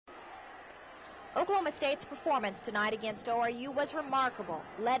Oklahoma State's performance tonight against ORU was remarkable.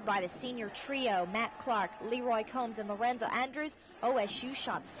 Led by the senior trio, Matt Clark, Leroy Combs, and Lorenzo Andrews, OSU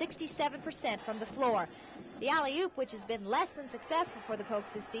shot 67% from the floor. The alley-oop, which has been less than successful for the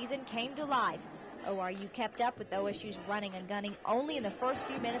Pokes this season, came to life. ORU kept up with OSU's running and gunning only in the first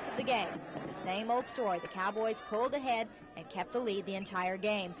few minutes of the game. But the same old story, the Cowboys pulled ahead and kept the lead the entire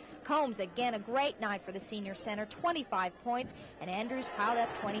game. Combs, again, a great night for the senior center, 25 points, and Andrews piled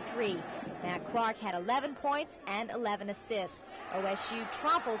up 23. Matt Clark had 11 points and 11 assists. OSU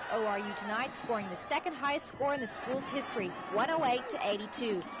tramples ORU tonight, scoring the second highest score in the school's history,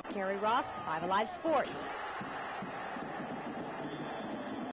 108-82. Carrie Ross, 5 Alive Sports.